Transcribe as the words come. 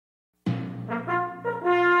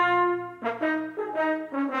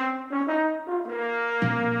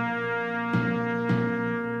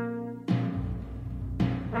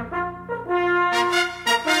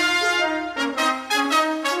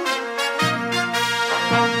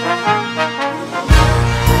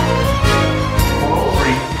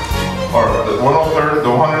Or the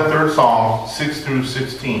 103rd Psalm, 6 through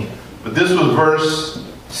 16. But this was verse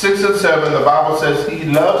 6 and 7. The Bible says he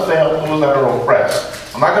loves to help those that are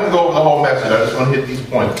oppressed. I'm not going to go over the whole message. I just want to hit these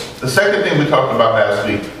points. The second thing we talked about last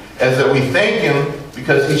week is that we thank him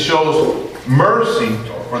because he shows mercy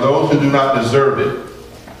for those who do not deserve it.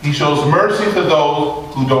 He shows mercy to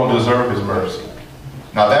those who don't deserve his mercy.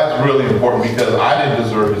 Now that's really important because I didn't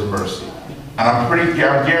deserve his mercy. And I'm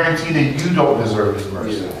guaranteed that you don't deserve his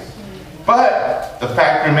mercy. But the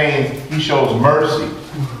fact remains, he shows mercy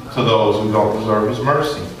to those who don't deserve his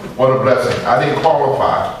mercy. What a blessing. I didn't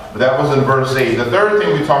qualify, but that was in verse 8. The third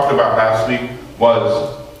thing we talked about last week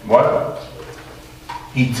was what?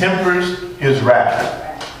 He tempers his wrath.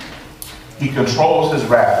 He controls his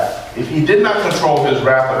wrath. If he did not control his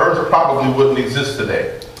wrath, the earth probably wouldn't exist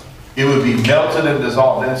today. It would be melted and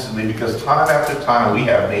dissolved instantly because time after time we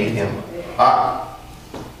have made him hot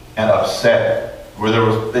and upset. Where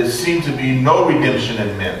there seemed to be no redemption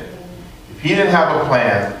in men. If he didn't have a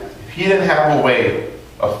plan, if he didn't have a way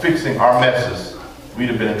of fixing our messes, we'd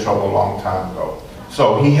have been in trouble a long time ago.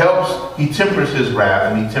 So he tempers his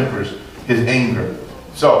wrath and he tempers his anger.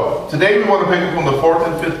 So today we want to pick up on the fourth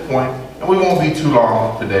and fifth point, and we won't be too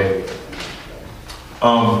long today.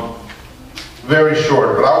 Very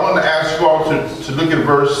short, but I want to ask you all to look at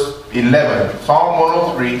verse 11. Psalm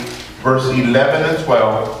 103, verse 11 and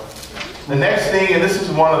 12. The next thing, and this is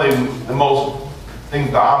one of the most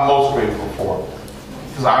things that I'm most grateful for,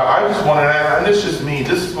 because I just want to, and it's just me,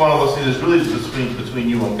 this is one of those things that's really between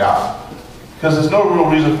you and God. Because there's no real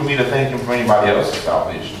reason for me to thank him for anybody else's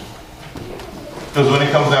salvation. Because when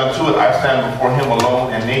it comes down to it, I stand before him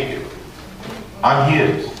alone and naked. I'm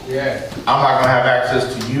his. Yeah. I'm not going to have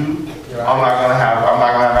access to you. Right. I'm not going to have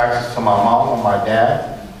access to my mom or my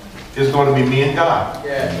dad. It's going to be me and God.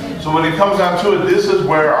 Yeah. So when it comes down to it, this is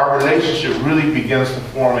where our relationship really begins to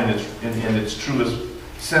form in its truest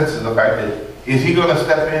sense of the fact that, is he going to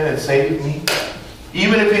step in and save me?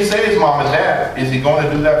 Even if he saves mom and dad, is he going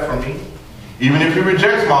to do that for me? Even if he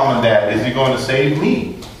rejects mom and dad, is he going to save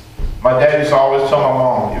me? My dad used to always tell my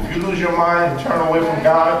mom, if you lose your mind and turn away from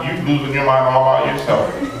God, you're losing your mind all by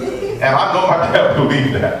yourself. And I know my dad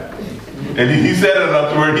believed that. And he said it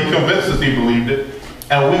enough to where he convinced us he believed it.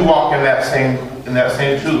 And we walk in that same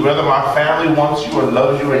truth. Whether my family wants you or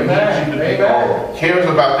loves you or needs you to be or cares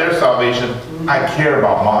about their salvation, I care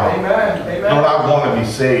about mine. Amen. Lord, I want to be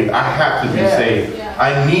saved. I have to be saved.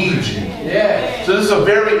 I need you. So this is a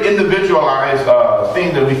very individualized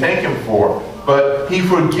thing that we thank him for. But he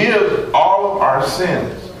forgives all of our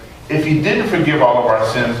sins. If he didn't forgive all of our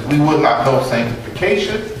sins, we would not know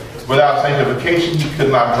sanctification. Without sanctification, he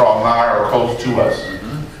could not draw nigh or close to us.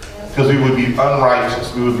 Because we would be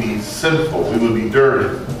unrighteous, we would be sinful, we would be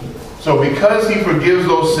dirty. So because he forgives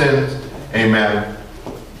those sins, amen,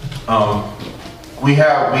 we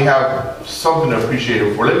have something to appreciate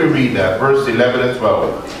him for. Let me read that, verse 11 and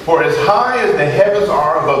 12. For as high as the heavens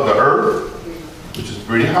are above the earth, which is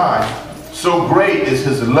pretty high, so great is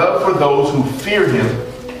his love for those who fear him.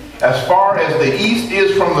 As far as the east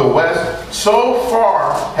is from the west, so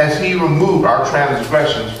far has he removed our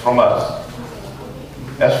transgressions from us.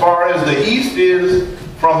 As far as the east is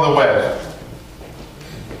from the west.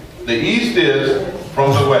 The east is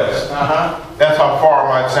from the west. That's how far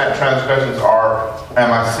my transgressions are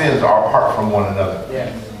and my sins are apart from one another.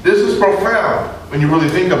 Yeah. This is profound when you really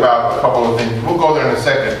think about a couple of things. We'll go there in a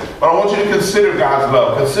second. But I want you to consider God's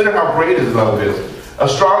love. Consider how great his love is.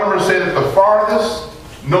 Astronomers say that the farthest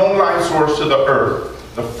known light source to the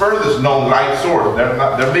earth, the furthest known light source,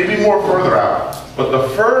 there may be more further out, but the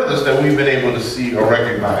furthest that we've been able to see or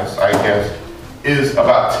recognize, I guess, is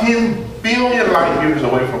about 10 billion light years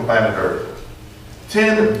away from planet Earth.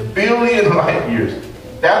 10 billion light years.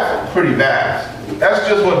 That's pretty vast. That's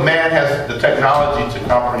just what man has the technology to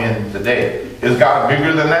comprehend today. Is God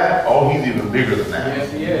bigger than that? Oh, he's even bigger than that.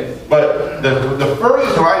 Yes, he is. But the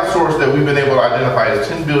furthest light source that we've been able to identify is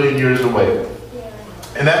 10 billion years away.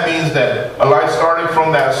 And that means that a light starting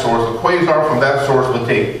from that source, a quasar from that source, would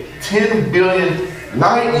take 10 billion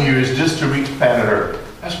light years just to reach planet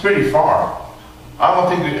Earth. That's pretty far. I don't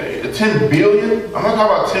think 10 billion, I'm not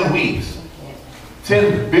talking about 10 weeks.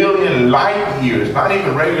 10 billion light years, not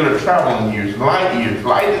even regular traveling years, light years.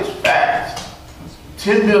 Light is fast.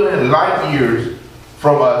 10 billion light years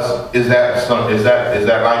from us is that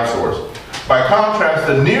light source. By contrast,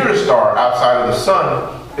 the nearest star outside of the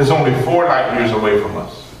sun is only 4 light years away from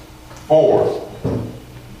us. 4.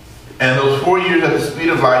 And those 4 years at the speed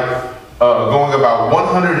of light, going about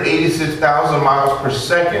 186,000 miles per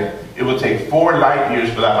second, it would take 4 light years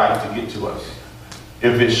for that light to get to us.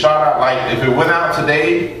 if it shot out, like if it went out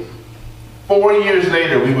today, 4 years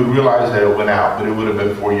later we would realize that it went out, but it would have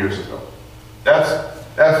been 4 years ago. That's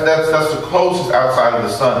the closest outside of the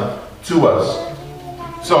sun to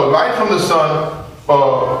us. So light from the sun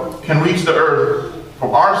can reach the earth.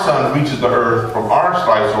 From our sun reaches the earth, from our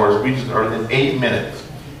light source reaches the earth in 8 minutes.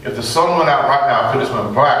 If the sun went out right now, if it just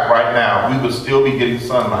went black right now, we would still be getting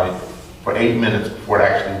sunlight for 8 minutes before it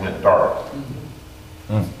actually went dark.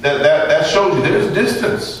 That shows you there's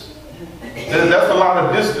distance. That's a lot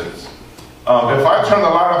of distance. If I turned the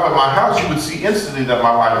light off at my house, you would see instantly that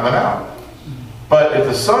my light went out. But if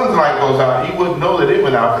the sun's light goes out, you wouldn't know that it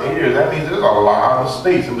went out for 8 years. That means there's a lot of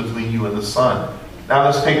space in between you and the sun. Now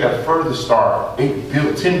let's take that furthest star,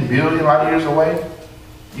 10 billion light years away.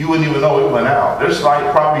 You wouldn't even know it went out. There's light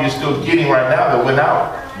probably you're still getting right now that went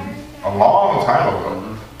out a long time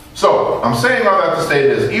ago. So I'm saying all that to say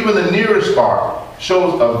this: even the nearest star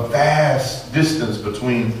shows a vast distance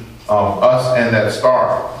between us and that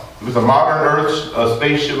star. With a modern Earth, a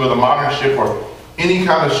spaceship with a modern ship, or any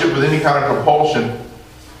kind of ship with any kind of propulsion,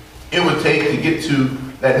 it would take to get to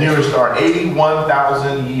that nearest star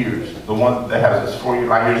 81,000 years. The one that has this 4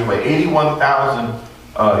 light years away,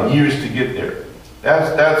 81,000 years to get there.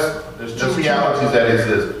 There's two realities that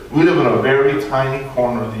exist. We live in a very tiny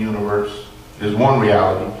corner of the universe. Is one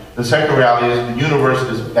reality. The second reality is the universe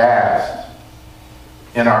is vast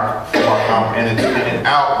in and it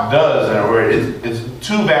outdoes it's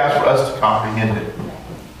too vast for us to comprehend it.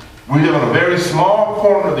 We live in a very small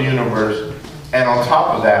corner of the universe, and on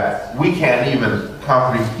top of that, we can't even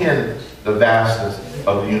comprehend the vastness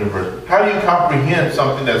of the universe. How do you comprehend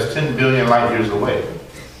something that's 10 billion light years away?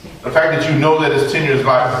 The fact that you know that it's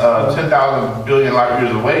 10,000 billion light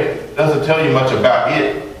years away doesn't tell you much about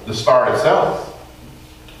it, the star itself.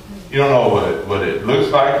 You don't know what it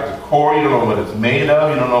looks like, the core, you don't know what it's made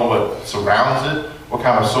of, you don't know what surrounds it, what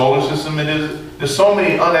kind of solar system it is. There's so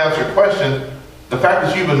many unanswered questions. The fact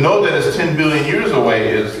that you even know that it's 10 billion years away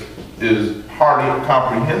is hardly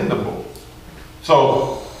comprehensible.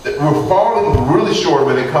 So we're falling really short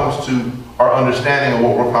when it comes to our understanding of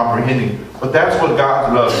what we're comprehending. But that's what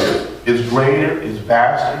God's love is. It's greater, it's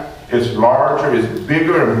vaster, it's larger, it's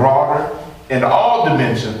bigger and broader in all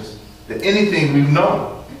dimensions than anything we've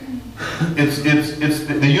known.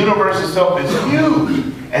 The universe itself is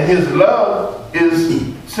huge, and His love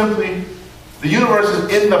is simply, the universe is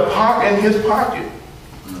in His pocket,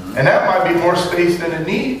 and that might be more space than it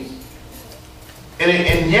needs.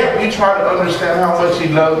 And yet we try to understand how much He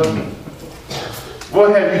loves me.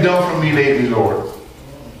 What have you done for me lately, Lord?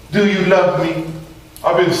 Do you love me?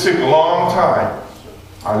 I've been sick a long time.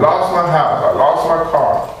 I lost my house. I lost my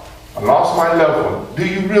car. I lost my loved one. Do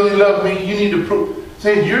you really love me? You need to prove.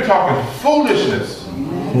 Say, you're talking foolishness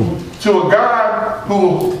to a God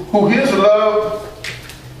who His love,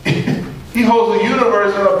 He holds the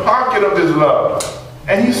universe in the pocket of His love.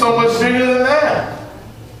 And He's so much bigger than that.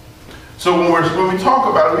 So when we talk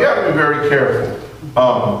about it, we have to be very careful.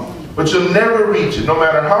 But you'll never reach it, no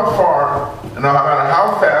matter how far, no matter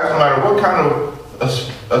how fast, no matter what kind of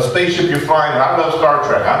a spaceship you're flying. I love Star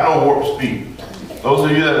Trek. I know warp speed. Those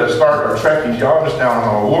of you that are Star Trekkies, y'all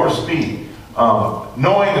understand warp speed.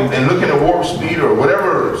 Knowing and looking at warp speed or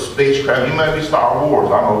whatever spacecraft, you might be Star Wars,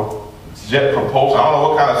 I don't know, jet propulsion, I don't know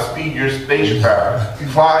what kind of speed your spacecraft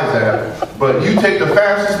flies at, but you take the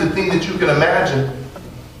fastest thing that you can imagine,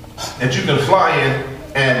 that you can fly in,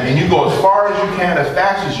 and you go as far as you can, as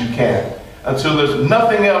fast as you can, until there's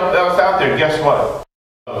nothing else out there. Guess what?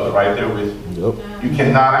 Right there with you. Yep. You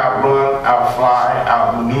cannot outrun, outfly,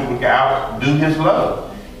 outmaneuver, outdo His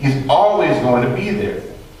love. He's always going to be there.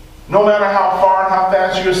 No matter how far and how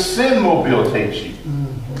fast your sin mobile takes you,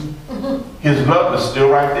 His love is still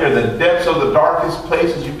right there. The depths of the darkest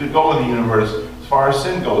places you could go in the universe, as far as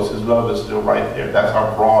sin goes, His love is still right there. That's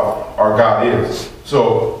how broad our God is.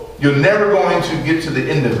 So you're never going to get to the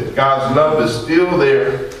end of it. God's love is still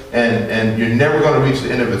there, and you're never going to reach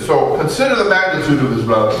the end of it. So consider the magnitude of His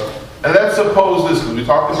love. And let's suppose this, because we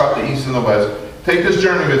talked about the east and the west. Take this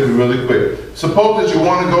journey with me really quick. Suppose that you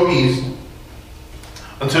want to go east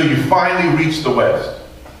until you finally reach the west.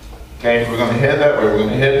 Okay, if we're going to head that way, we're going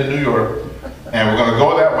to head to New York, and we're going to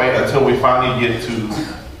go that way until we finally get to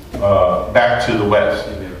back to the west.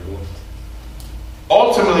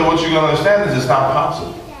 Ultimately, what you're going to understand is it's not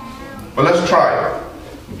possible. But let's try it.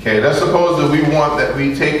 Okay, let's suppose that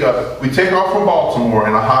we take off from Baltimore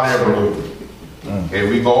in a hot air balloon. Okay,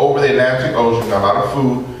 we go over the Atlantic Ocean, got a lot of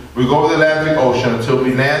food. We go over the Atlantic Ocean until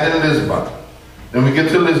we land in Lisbon. Then we get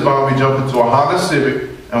to Lisbon, we jump into a Honda Civic,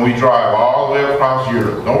 and we drive all the way across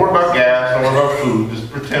Europe. Don't worry about gas, don't worry about food,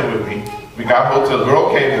 just pretend with me. We got hotels, we're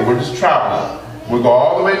okay, but we're just traveling. We go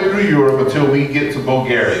all the way through Europe until we get to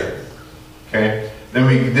Bulgaria. Okay? Then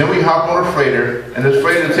we hop on a freighter, and this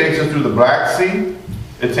freighter takes us through the Black Sea.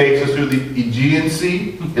 It takes us through the Aegean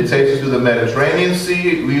Sea. It takes us through the Mediterranean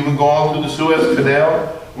Sea. We even go on through the Suez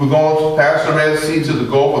Canal. We go on past the Red Sea to the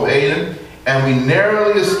Gulf of Aden. And we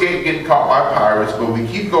narrowly escape getting caught by pirates, but we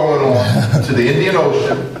keep going on to the Indian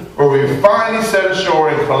Ocean, where we finally set ashore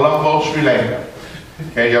in Colombo, Sri Lanka.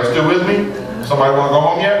 Okay, y'all still with me? Somebody want to go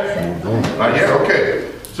home yet? Not yet?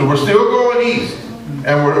 Okay. So we're still going east.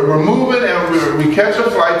 And we're moving, and we catch a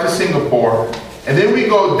flight to Singapore. And then we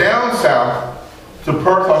go down south to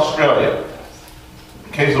Perth, Australia.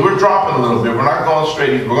 Okay, so we're dropping a little bit. We're not going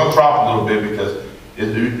straight east. We're going to drop a little bit because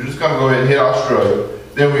we're just going to go ahead and hit Australia.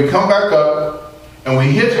 Then we come back up, and we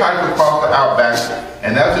hitchhike across the outback,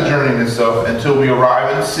 and that's a journey in itself until we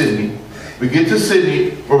arrive in Sydney. We get to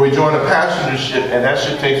Sydney, where we join a passenger ship, and that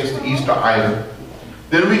ship takes us to Easter Island.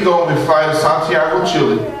 Then we go and we fly to Santiago,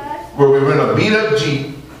 Chile, where we rent a beat-up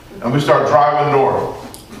Jeep, and we start driving north.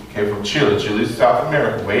 Okay, from Chile. Chile is South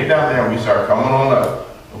America, way down there, and we start coming on up.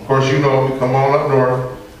 Of course, you know, we come on up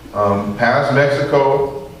north, past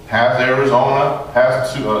Mexico, past Arizona,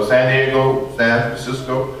 past San Diego, San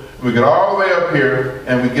Francisco. We get all the way up here,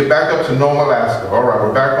 and we get back up to Nome, Alaska. All right,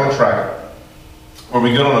 we're back on track. Where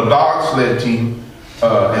we get on a dog sled team,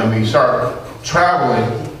 and we start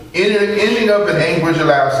traveling, ending up in Anchorage,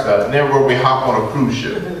 Alaska, and then where we hop on a cruise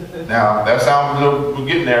ship. Now, that sounds a little, we're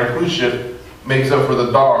getting there. A cruise ship makes up for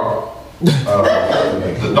the dog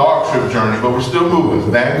trip journey, but we're still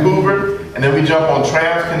moving. Vancouver, and then we jump on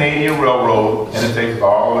Trans-Canadian Railroad, and it takes us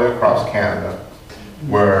all the way across Canada,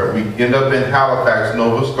 where we end up in Halifax,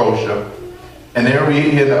 Nova Scotia, and there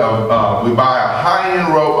we buy a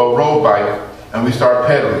high-end road bike, and we start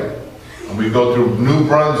pedaling. And we go through New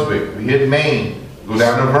Brunswick, we hit Maine, go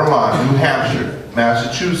down to Vermont, New Hampshire,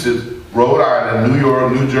 Massachusetts, Rhode Island, New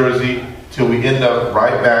York, New Jersey, till we end up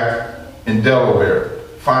right back in Delaware.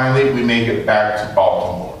 Finally, we make it back to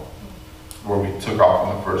Baltimore, where we took off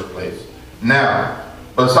in the first place. Now,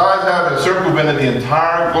 besides having circumvented the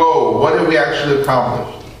entire globe, what have we actually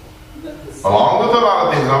accomplished? Along with a lot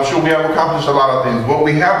of things, and I'm sure we have accomplished a lot of things, what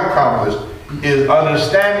we have accomplished is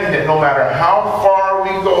understanding that no matter how far we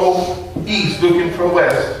go east looking for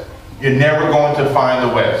west, you're never going to find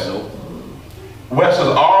the west. West is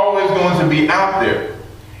always going to be out there.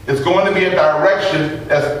 It's going to be a direction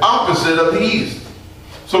that's opposite of the east.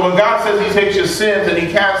 So when God says he takes your sins and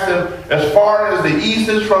he casts them as far as the east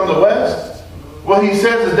is from the west, what he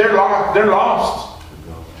says is they're lost. They're lost.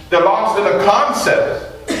 They're lost in a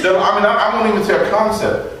concept. I won't even say a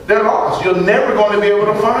concept. They're lost. You're never going to be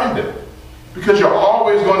able to find them, because you're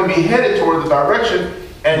always going to be headed toward the direction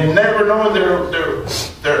and never knowing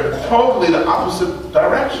they're totally the opposite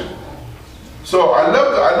direction. So I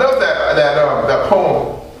love that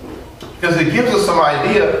poem, because it gives us some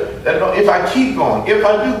idea that if I keep going, if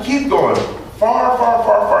I do keep going far, far,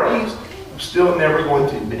 far, far east, I'm still never going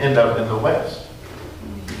to end up in the west.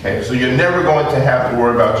 Okay, so you're never going to have to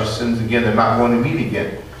worry about your sins again. They're not going to meet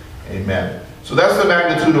again. Amen. So that's the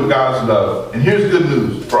magnitude of God's love. And here's good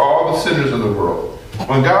news for all the sinners in the world.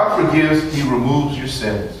 When God forgives, he removes your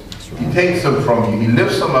sins. He takes them from you. He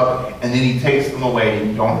lifts them up, and then he takes them away,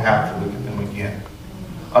 and you don't have to look at them again.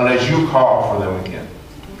 Unless you call for them again.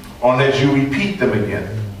 Unless you repeat them again.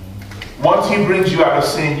 Once he brings you out of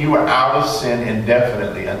sin, you are out of sin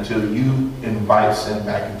indefinitely until you invite sin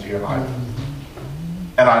back into your life.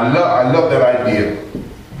 And I love that idea.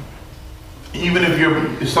 Even if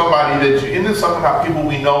you're somebody that isn't it something how people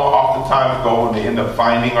we know oftentimes go and they end up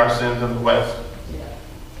finding our sins in the West?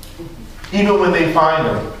 Even when they find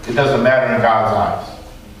them, it doesn't matter in God's eyes.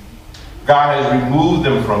 God has removed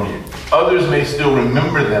them from you. Others may still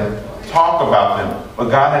remember them, talk about them, but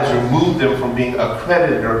God has removed them from being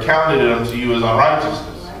accredited or counted unto you as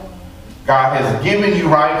unrighteousness. God has given you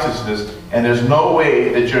righteousness, and there's no way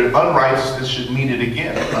that your unrighteousness should meet it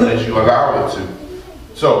again unless you allow it to.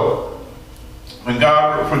 So, when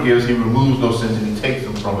God forgives, he removes those sins and he takes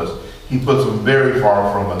them from us. He puts them very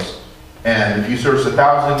far from us. And if you search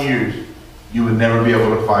 1,000 years, you would never be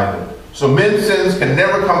able to find them. So men's sins can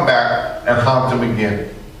never come back and haunt them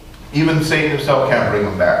again. Even Satan himself can't bring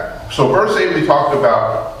them back. So verse 8 we talked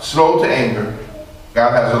about slow to anger.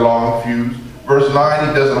 God has a long fuse. Verse 9,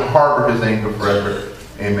 he doesn't harbor his anger forever.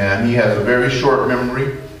 Amen. He has a very short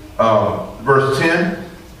memory. Verse 10,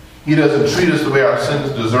 he doesn't treat us the way our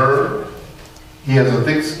sins deserve. He has a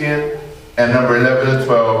thick skin. And number 11 and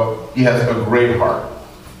 12, he has a great heart.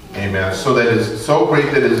 Amen. So that is so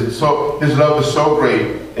great that his love is so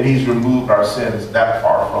great that he's removed our sins that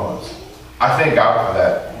far from us. I thank God for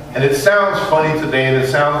that. And it sounds funny today, and it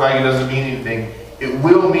sounds like it doesn't mean anything. it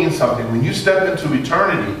will mean something. When you step into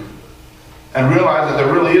eternity and realize that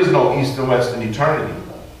there really is no east and west in eternity.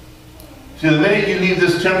 See, the minute you leave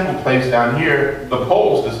this temporal place down here, the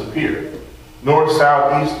poles disappear. North,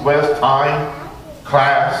 south, east, west, time,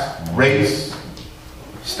 class, race,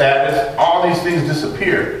 status, all these things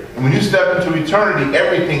disappear. And when you step into eternity,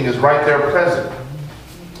 everything is right there present.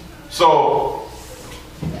 So,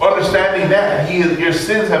 understanding that, your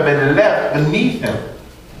sins have been left beneath him,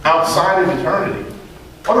 outside of eternity.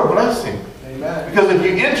 What a blessing. Amen. Because if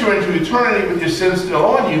you enter into eternity with your sins still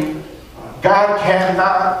on you, God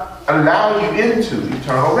cannot allow you into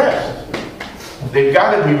eternal rest. They've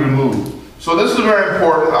got to be removed. So this is very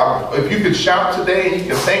important. If you could shout today and you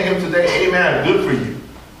can thank him today, amen, good for you.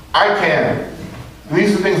 I can.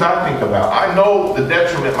 These are things I think about. I know the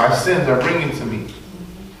detriment my sins are bringing to me.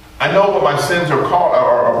 I know what my sins are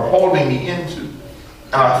holding me into.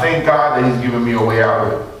 And I thank God that he's given me a way out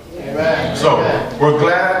of it. Amen. So we're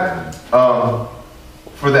glad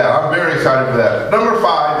for that. I'm very excited for that. Number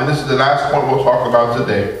 5, and this is the last point we'll talk about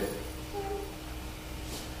today,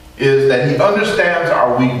 is that he understands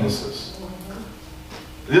our weaknesses.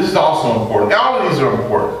 This is also important. All of these are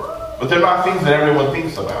important, but they're not things that everyone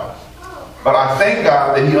thinks about. But I thank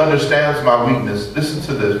God that he understands my weakness. Listen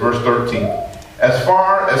to this, verse 13. As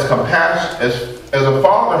far as compassion, as a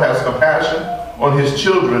father has compassion on his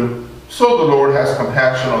children, so the Lord has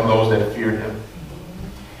compassion on those that fear him.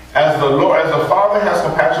 As the Father has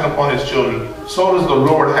compassion upon his children, so does the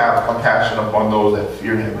Lord have compassion upon those that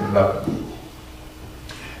fear him and love him.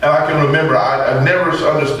 And I can remember, I never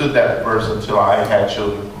understood that verse until I had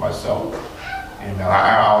children for myself. Amen.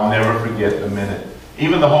 I'll never forget the minute.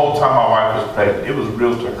 Even the whole time my wife was pregnant, it was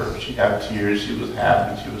real to her. She had tears. She was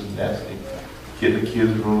happy. She was nesting. Getting the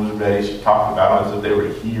kids' rooms ready. She talked about it as if they were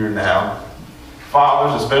here now.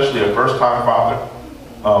 Fathers, especially a first-time father,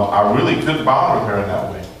 I really couldn't bond with her in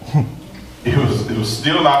that way. It was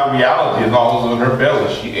still not a reality as long as it was in her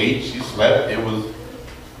belly. She ate, she slept. It was,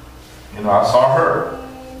 I saw her,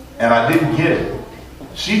 and I didn't get it.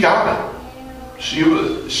 She got it. She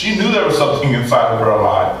knew there was something inside of her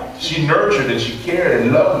alive. She nurtured and she cared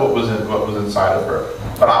and loved what was inside of her.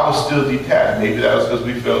 But I was still detached. Maybe that was because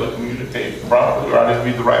we failed to communicate properly, or I didn't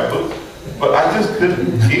read the right book. But I just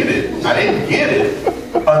couldn't get it. I didn't get it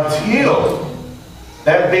until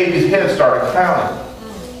that baby's head started crowning.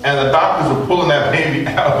 And the doctors were pulling that baby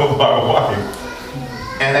out of my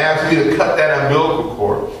wife and asked me to cut that umbilical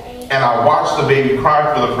cord. And I watched the baby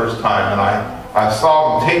cry for the first time. And I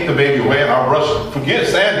saw them take the baby away, and I rushed, forget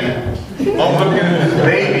Sandy. I'm looking at this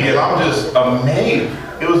baby, and I'm just amazed.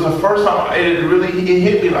 It was the first time it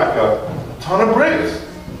hit me like a ton of bricks.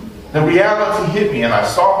 The reality hit me, and I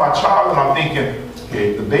saw my child, and I'm thinking,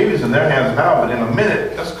 okay, the baby's in their hands now, but in a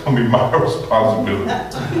minute, that's going to be my responsibility.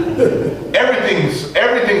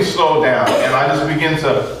 Everything slowed down, and I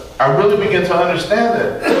really began to understand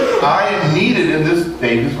that I am needed in this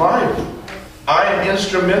baby's life. I am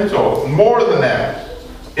instrumental, more than that,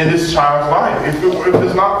 in this child's life. If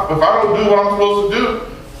I don't do what I'm supposed to do,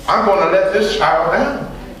 I'm going to let this child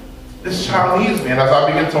down. This child needs me, and as I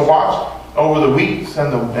begin to watch over the weeks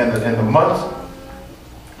and the months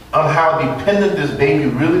on how dependent this baby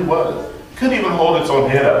really was. Couldn't even hold its own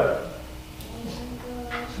head up.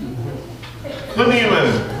 Couldn't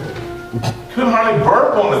hardly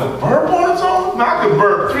burp on its own? Not could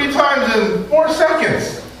burp 3 times in 4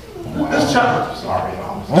 seconds. This child, sorry,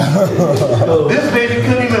 this baby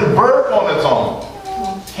couldn't even burp on its own.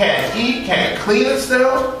 Can't eat, can't clean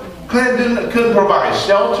itself, couldn't provide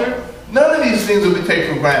shelter. None of these things would be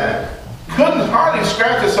taken for granted. Couldn't hardly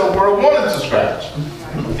scratch itself where it wanted to scratch.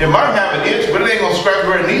 It might have an itch, but it ain't going to scratch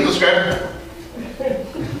where it needs to scratch.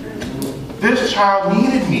 This child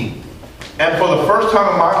needed me. And for the first time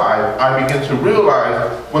in my life, I began to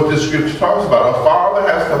realize what this scripture talks about. A father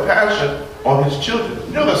has compassion on his children.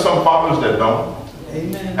 You know there's some fathers that don't.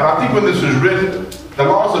 Amen. And I think when this was written, the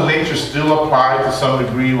laws of nature still apply to some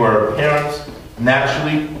degree where parents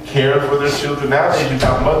naturally care for their children. Nowadays you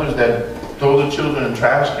have mothers that throw the children in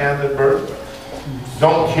trash cans at birth.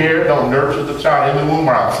 Don't care, don't nurture the child in the womb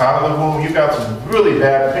or outside of the womb. You've got some really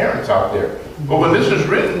bad parents out there. But when this was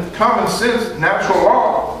written, common sense, natural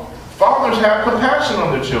law, fathers have compassion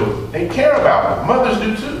on their children. They care about them. Mothers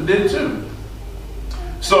did too.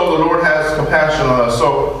 So the Lord has compassion on us.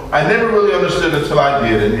 So I never really understood until I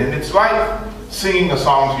did. And it's like singing a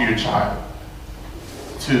song to your child.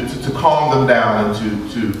 To calm them down and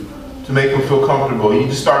to make them feel comfortable. You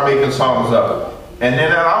just start making songs up. And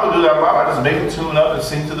then I would do that a lot. I just make a tune up and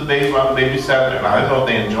sing to the baby while the baby sat there. And I didn't know if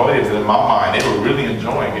they enjoyed it, but in my mind, they were really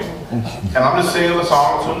enjoying it. And I'm just singing the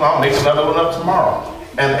song tune. I'll make another one up tomorrow.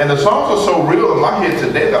 And the songs are so real in my head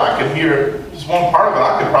today that I can hear just one part of it.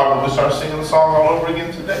 I could probably start singing the song all over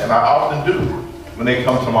again today. And I often do when they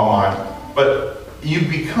come to my mind. But you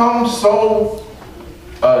become so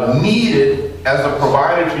needed as a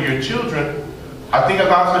provider to your children. I think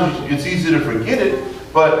it's easy to forget it,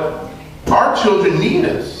 but our children need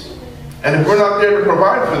us. And if we're not there to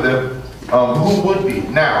provide for them, who would be?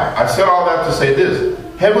 Now, I said all that to say this.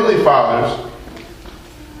 Earthly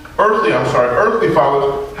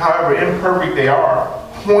fathers, however imperfect they are,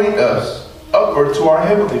 point us upward to our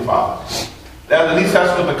Heavenly Father. At least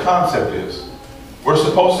that's what the concept is. We're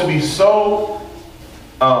supposed to be so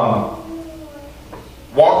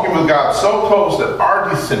walking with God so close that our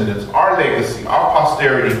descendants, our legacy, our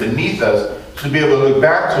posterity beneath us should be able to look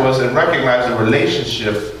back to us and recognize the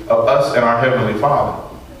relationship of us and our Heavenly Father.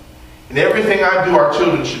 In everything I do, our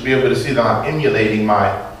children should be able to see that I'm emulating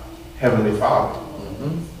my Heavenly Father.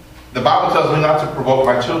 The Bible tells me not to provoke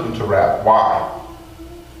my children to wrath. Why?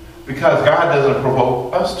 Because God doesn't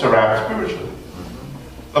provoke us to wrath spiritually.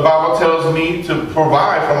 The Bible tells me to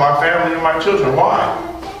provide for my family and my children. Why?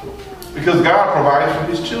 Because God provides for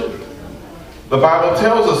His children. The Bible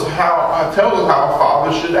tells us how a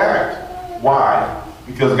father should act. Why?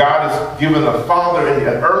 Because God has given a father and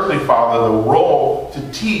an earthly father the role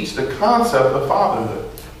to teach the concept of fatherhood.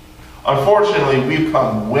 Unfortunately, we've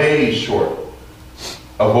come way short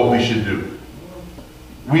of what we should do.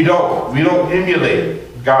 We don't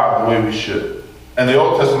emulate God the way we should. And the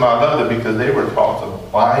Old Testament, I love it because they were taught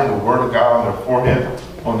to bind the Word of God on their forehead,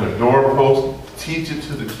 on their doorpost, teach it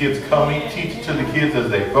to the kids coming, teach it to the kids as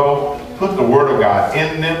they go, put the Word of God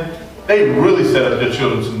in them. They really set up their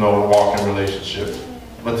children to know and walk in relationships.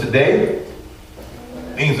 But today,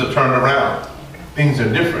 things have turned around. Things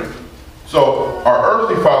are different. So our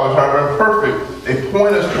earthly fathers are imperfect. They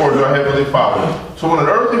point us towards our Heavenly Father. So when an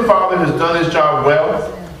earthly father has done his job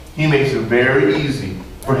well, he makes it very easy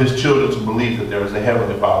for his children to believe that there is a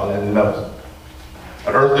Heavenly Father that loves them.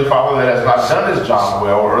 An earthly father that has not done his job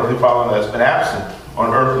well, or an earthly father that's been absent, or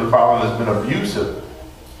an earthly father that's been abusive,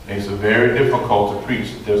 makes it very difficult to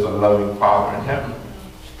preach that there's a loving Father in heaven.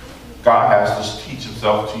 God has to teach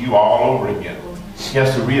Himself to you all over again. He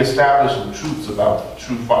has to reestablish some truths about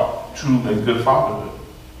true and good fatherhood.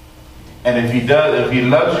 And if He does, if He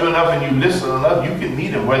loves you enough and you listen enough, you can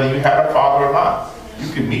meet Him, whether you had a father or not. You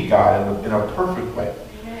can meet God in a perfect way.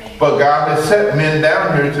 But God has set men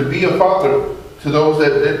down here to be a father to those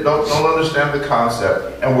that don't understand the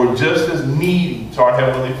concept. And we're just as needy to our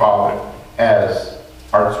Heavenly Father as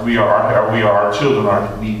our children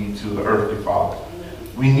are needy to the earthly Father.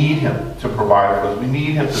 We need Him to provide for us. We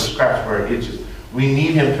need Him to scratch where it itches. We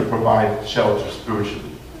need Him to provide shelter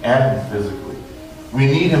spiritually and physically. We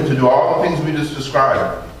need Him to do all the things we just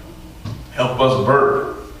described. Help us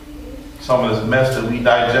burp some of this mess that we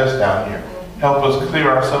digest down here. Help us clear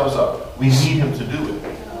ourselves up. We need Him to do it.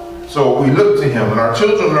 So we look to Him, and our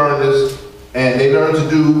children learn this, and they learn to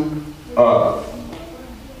do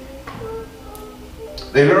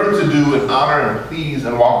and honor and please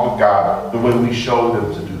and walk with God the way we show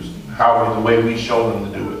them to do, the way we show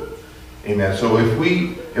them to do it. Amen. So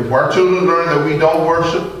if our children learn that we don't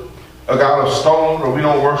worship a God of stone, or we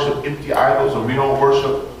don't worship empty idols, or we don't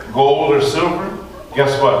worship gold or silver,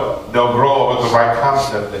 guess what? They'll grow up with the right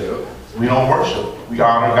concept there. We don't worship. We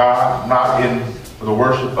honor God, not in the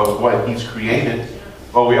worship of what He's created,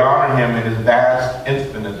 but we honor Him in His vast,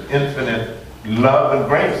 infinite love and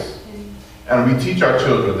grace. And we teach our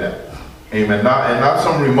children that. Amen. Not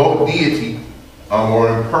some remote deity or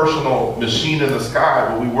impersonal machine in the sky,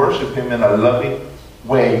 but we worship Him in a loving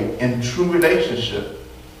way, in true relationship.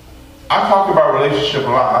 I talk about relationship a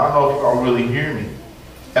lot. I don't know if y'all really hear me.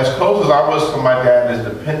 As close as I was to my dad, as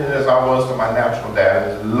dependent as I was to my natural dad,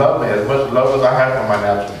 as much love as I had for my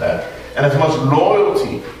natural dad, and as much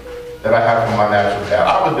loyalty that I have for my natural dad,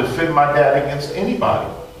 I would defend my dad against anybody.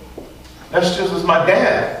 That's just as my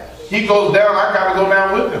dad. He goes down, I got to go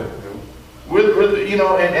down with him.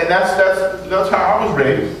 And that's how I was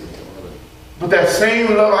raised. But that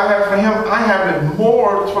same love I have for him, I have it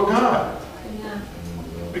more for God.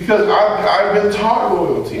 Because I've been taught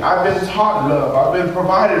loyalty. I've been taught love. I've been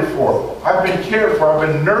provided for. I've been cared for. I've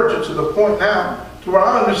been nurtured to the point now to where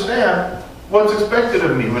I understand what's expected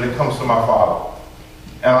of me when it comes to my Father.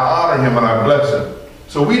 And I honor Him and I bless Him.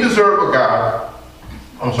 So we deserve a God.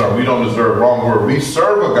 We don't deserve, wrong word. We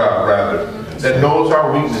serve a God, rather, that knows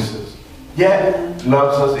our weaknesses, yet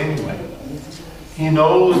loves us anyway. He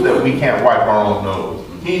knows that we can't wipe our own nose.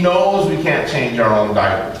 He knows we can't change our own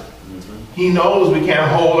diapers. He knows we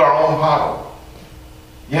can't hold our own bottle.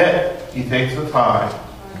 Yet, He takes the time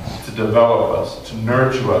to develop us, to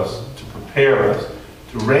nurture us, to prepare us,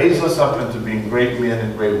 to raise us up into being great men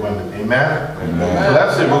and great women. Amen? Amen. So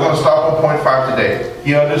that's it. We're going to stop on point 5 today.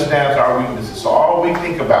 He understands our weaknesses. So all we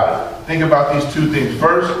think about it. Think about these two things.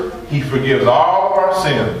 First, he forgives all of our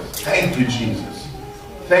sins. Thank you, Jesus.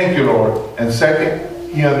 Thank you, Lord. And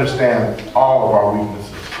second, he understands all of our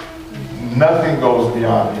weaknesses. Nothing goes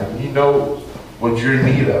beyond him. He knows what you're in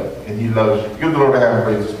need of, and he loves you. Give the Lord a hand of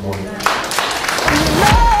praise this morning.